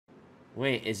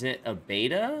Wait, is it a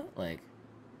beta? Like,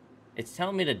 it's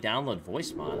telling me to download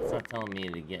voice mod. It's not telling me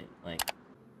to get, like,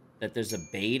 that there's a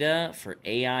beta for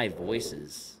AI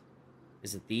voices.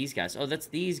 Is it these guys? Oh, that's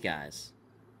these guys.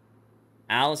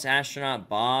 Alice, astronaut,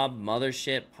 Bob,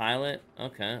 mothership, pilot.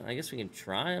 Okay, I guess we can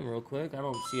try them real quick. I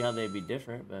don't see how they'd be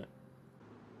different, but...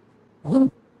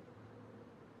 Hello?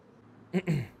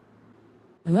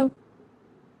 Hello?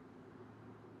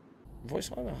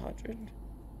 Voice on 100?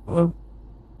 Hello?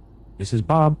 This is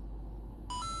Bob.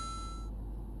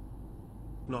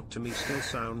 Not to me still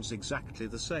sounds exactly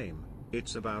the same.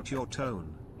 It's about your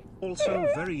tone. Also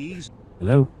very easy.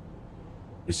 Hello?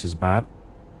 This is Bob.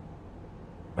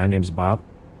 My name's Bob.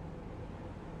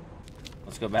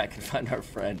 Let's go back and find our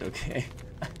friend, okay?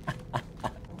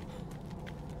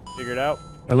 Figure it out.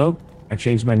 Hello? I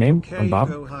changed my name. I'm Bob.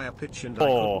 Go higher pitch and I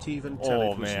couldn't even tell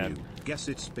it was man. you. Guess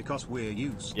it's because we're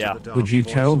used Yeah. to the dark Would you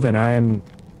voice tell of that I am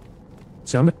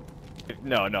Summit?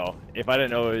 No. If I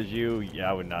didn't know it was you, yeah,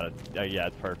 I would not have. Yeah,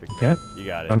 it's perfect. Okay. You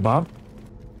got it. I'm Bob.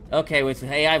 Okay, with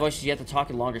AI voices, you have to talk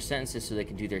in longer sentences so they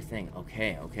can do their thing.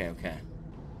 Okay.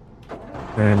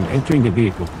 And entering the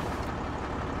vehicle.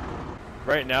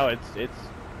 Right now, it's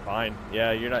fine.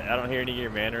 Yeah, you're not. I don't hear any of your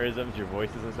mannerisms. Your voice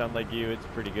doesn't sound like you. It's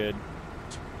pretty good.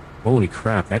 Holy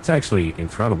crap, that's actually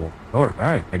incredible. All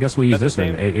right, I guess we use this one.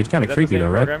 It's kind of creepy though,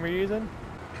 right? Program you're using?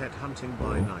 Headhunting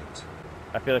by night.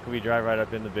 I feel like if we drive right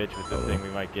up in the bitch with this thing, we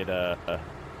might get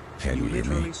You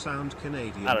literally sound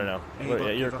Canadian. I don't know. Ava,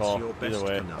 Yeah, your give us call. your Either best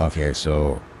way. Canuck. Okay,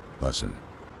 so listen.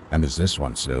 And is this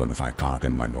one still if I talk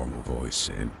in my normal voice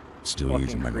and still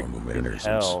using my normal mannerisms?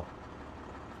 Hell.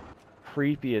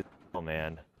 Creepy as hell,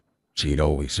 man.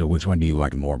 Cheeto, so which one do you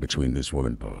like more between this one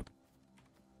and Bob?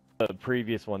 The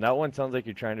previous one. That one sounds like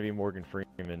you're trying to be Morgan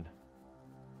Freeman.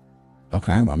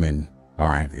 Okay, I mean,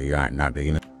 alright, you're not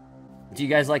being it. Do you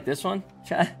guys like this one,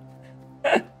 chat?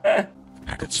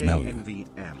 I could smell you.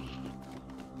 KNVM.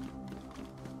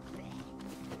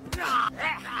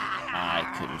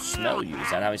 I couldn't smell you.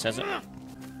 Is that how he says it?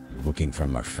 Looking for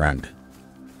my friend.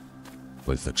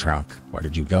 With the truck. Where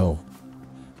did you go?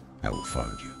 I will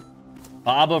find you.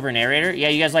 Bob over narrator? Yeah,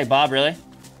 you guys like Bob, really?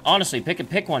 Honestly,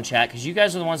 pick one, chat, because you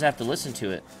guys are the ones that have to listen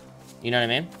to it. You know what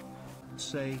I mean?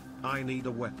 Say, I need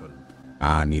a weapon.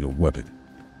 I need a weapon.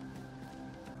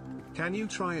 Can you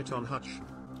try it on Hutch?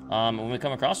 When we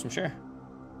come across him, sure.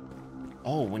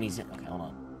 Oh, when he's in... Okay, hold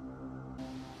on.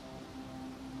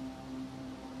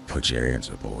 Put your hands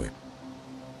up, boy.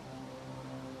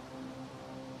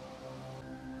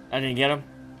 I didn't get him.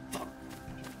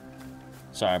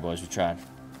 Sorry, boys, we tried.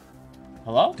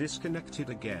 Hello? Disconnected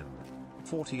again.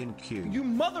 40 in queue. You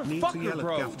motherfucker,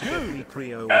 bro, dude!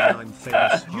 Prio when I'm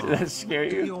famous. Did that scare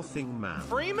Do you? your thing, man.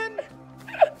 Freeman?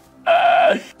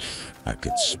 I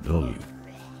could smell you.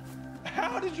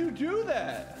 How did you do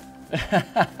that?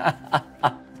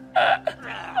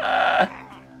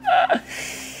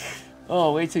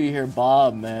 Oh, wait till you hear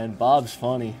Bob, man. Bob's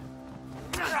funny.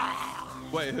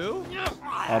 Wait, who?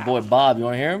 Our boy Bob, you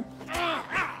want to hear him?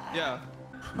 Yeah.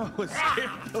 I was scared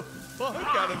the fuck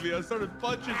out of me. I started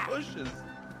punching bushes.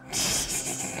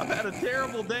 I've had a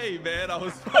terrible day, man. I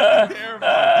was fucking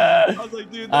terrified. I was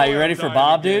like, dude. You ready for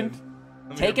Bob, dude? Let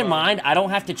me Take hear in Bob. mind, I don't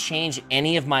have to change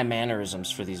any of my mannerisms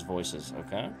for these voices,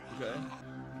 okay? Okay.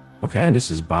 Okay,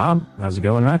 this is Bob. How's it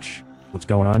going, Hutch? What's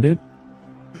going on, dude?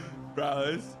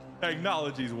 Bro, this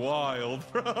technology's wild,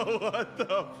 bro. What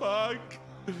the fuck?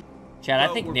 Chad, I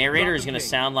Bro, think we're narrator is dropping going to king.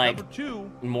 sound like Number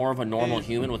two more of a normal is-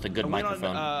 human with a good I went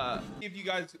microphone. On, if you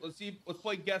guys, let's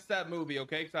play guess that movie,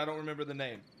 okay? Because I don't remember the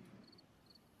name.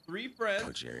 Three friends.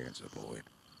 Put your hands up, boy.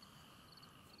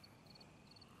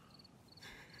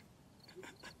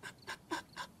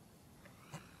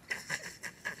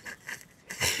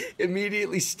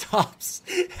 Immediately stops.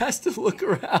 Has to look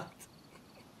around.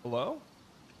 Hello?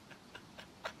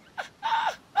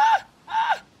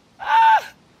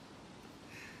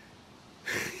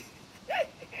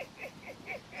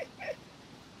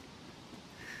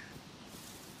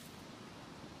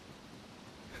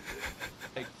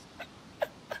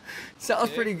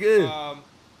 Sounds pretty good.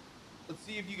 Let's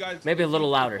see if you guys. Maybe a little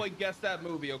louder. Let's play guess that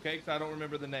movie, okay? Because I don't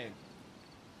remember the name.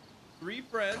 Three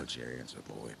friends. Put your hands up,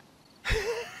 boy.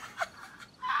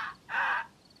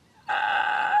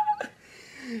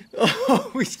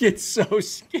 Oh, we get so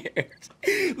scared.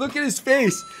 Look at his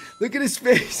face. Look at his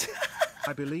face.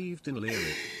 I believed in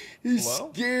lyric. He's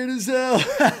Hello? scared as hell.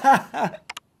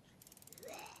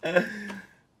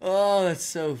 Oh, that's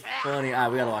so funny. We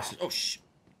gotta watch this. Oh, shh.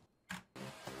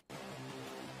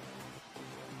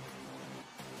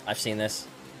 I've seen this.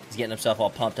 He's getting himself all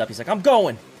pumped up. He's like, I'm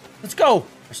going. Let's go.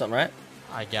 Or something, right?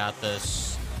 I got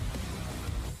this.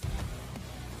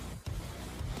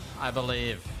 I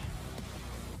believe.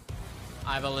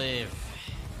 I believe.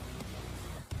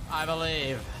 I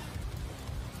believe.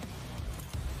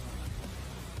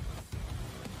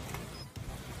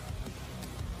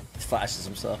 He flashes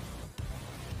himself.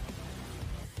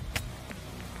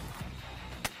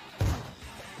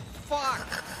 Fuck!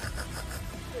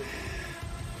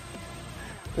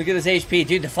 Look at his HP.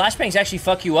 Dude, the flashbangs actually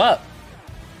fuck you up.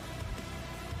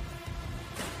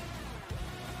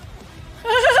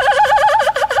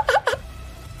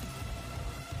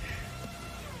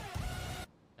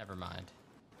 Never mind.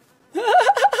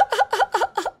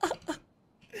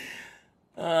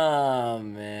 Oh,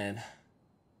 man.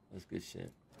 That was good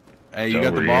shit. Hey, you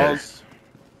got the balls?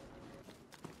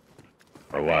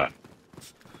 Or what?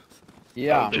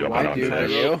 Yeah, Oh, I do for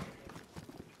you.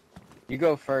 You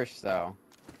go first, though.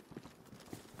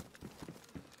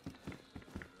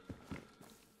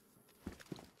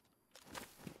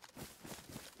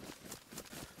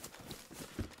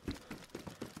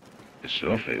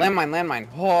 Landmine.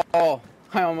 Oh,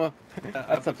 I almost.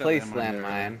 That's a place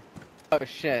landmine. Oh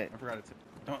shit. I forgot to.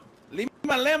 Don't leave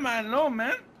my landmine alone,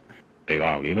 man. They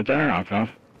gonna leave it there? Okay.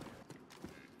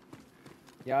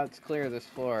 Yeah, it's clear this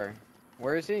floor.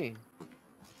 Where is he?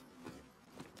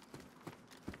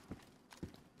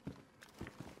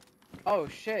 Oh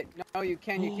shit! No, you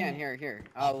can. Here.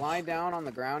 Lie down on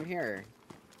the ground here.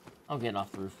 I'm getting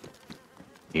off the roof.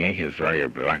 You ain't his throw your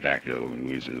backpack and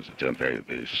use his temporary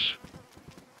piece.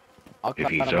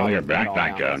 If you throw your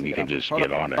backpack down, you can just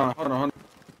get on it. Hold on.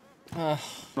 You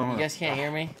guys can't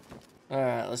hear me?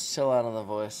 Alright, let's chill out on the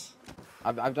voice.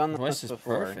 I've done The voice is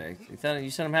before. perfect. You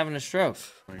said I'm having a stroke.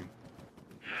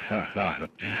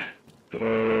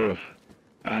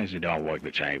 I usually don't work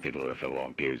with Chinese people for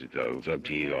long periods of time. It's up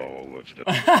to you all. What's the...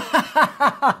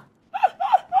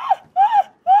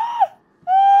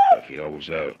 If you always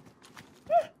out.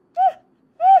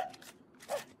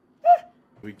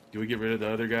 Do we get rid of the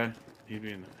other guy? He's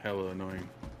being hella annoying.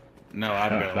 No,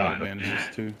 I've got a lot of advantages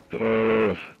too.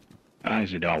 I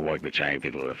usually don't work with Chinese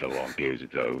people for long periods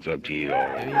of time. It's up to you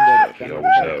all. If you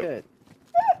always out.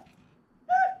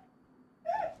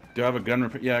 Do I have a gun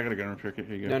repair? Yeah, I got a gun repair kit.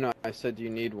 Here you go. No, I said you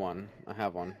need one. I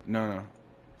have one. No.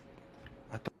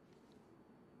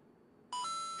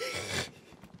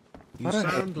 You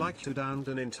sound like you downed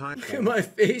an entire... Look at my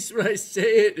face when I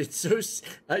say it. It's so...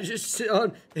 I just sit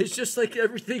on... It's just like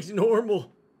everything's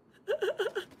normal.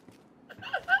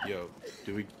 Yo,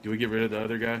 do we get rid of the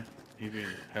other guy? He's being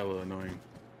hella annoying.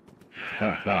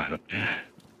 I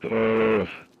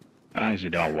usually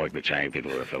don't work with Chinese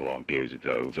people for long periods of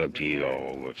time. It's up to you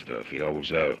all. What's the... If you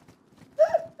always out.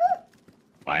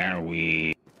 Why aren't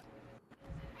we...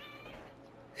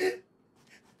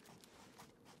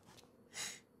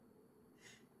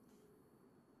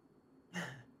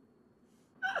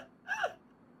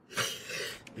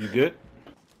 You good?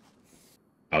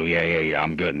 Oh, yeah.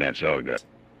 I'm good, man. So good.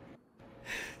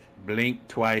 Blink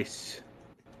twice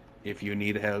if you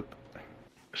need help.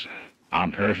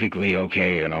 I'm perfectly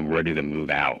okay, and I'm ready to move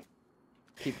out.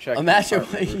 Keep checking. Imagine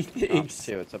what he thinks.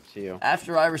 It's up to you.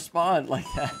 After I respond like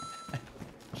that.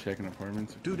 Checking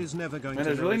apartments. Dude is never going Man, to...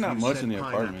 there's really not much in the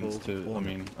apartments too. I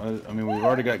mean, we've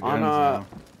already got guns now.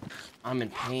 I'm in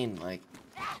pain, like,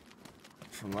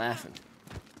 from laughing.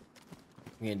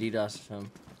 I'm gonna DDoS him.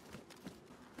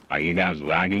 Are you guys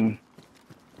lagging?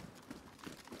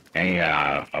 Hey,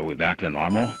 are we back to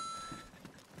normal?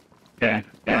 Yeah.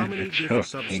 How many different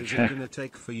subs is it gonna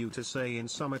take for you to say in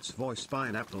Summit's voice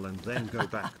pineapple and then go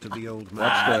back to the old man?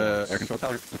 Watch the air control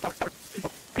tower. I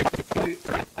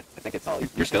think it's all.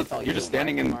 You're just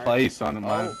standing in place on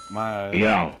my.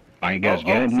 Yo, are you guys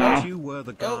good now? You were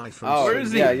the guy from... where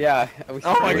is he? Yeah.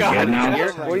 Oh my god.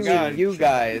 What do you mean, you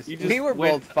guys? We were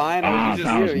both fine.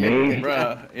 that was me.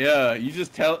 Bruh, yeah, you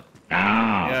just tell.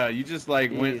 Ah. Yeah, you just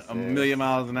like went a million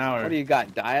miles an hour. What do you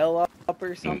got? Dial up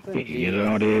or something? You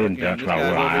know, dude, that's why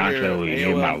I actually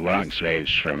get my lung space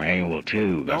from AOL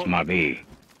 2. That's my B.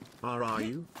 Are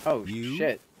you? Oh, You?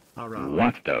 shit. Alright.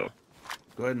 What though?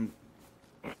 Go ahead and.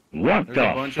 What There's a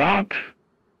the bunch fuck?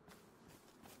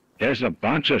 There's a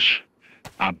bunch of...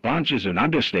 A bunch is an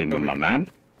understatement, my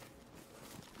man.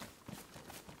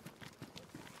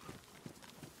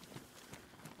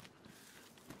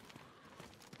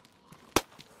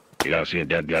 You don't see a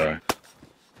dead guy.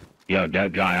 Yo,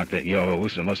 dead guy out there. Yo,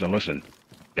 listen.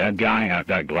 Dead guy out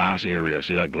that glass area.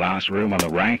 See that glass room on the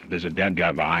right? There's a dead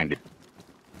guy behind it.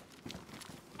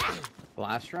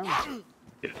 Glass room?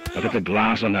 Look at the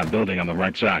glass on that building on the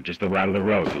right side, just the right of the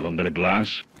road. A little bit of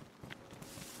glass.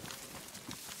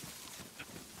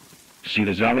 See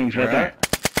the zombies right there?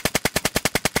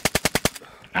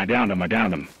 I downed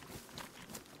him.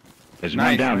 There's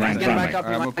one down right in Get front back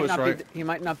of up. me. He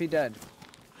might not be dead.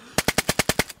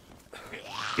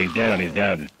 He's dead, he's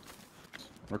dead.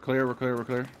 We're clear, we're clear, we're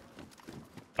clear.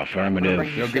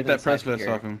 Affirmative. Yo, get that press vest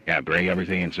off him. Yeah, bring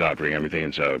everything inside, bring everything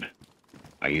inside.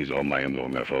 I use all my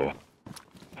info.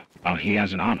 Oh, he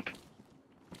has an AMP.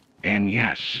 And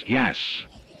yes.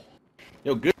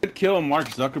 Yo, good kill, Mark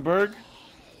Zuckerberg.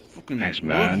 Fucking Thanks,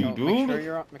 man. You, dude. Make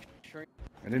sure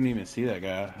I didn't even see that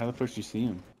guy. How the fuck did you see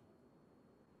him?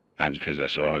 That's because I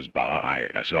saw his body.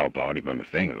 I saw a body from the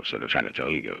thing. So they're trying to tell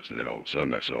you guys. And then all of a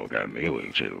sudden I saw a guy melee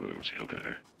and shit. Okay.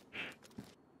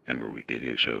 And where we did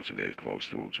his show today, close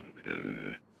to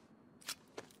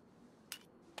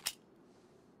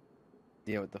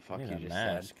Yeah, what the fuck I you need a just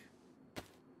mask. said.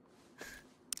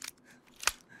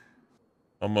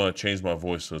 I'm gonna change my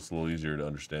voice so it's a little easier to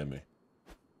understand me.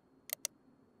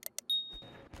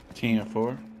 Team of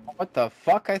 4. What the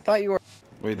fuck? I thought you were.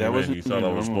 Wait, that Hey, man, wasn't you thought your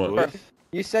I was normal what? voice?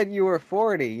 You said you were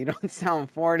 40. You don't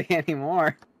sound 40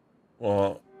 anymore.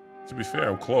 Well, to be fair,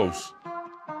 I'm close.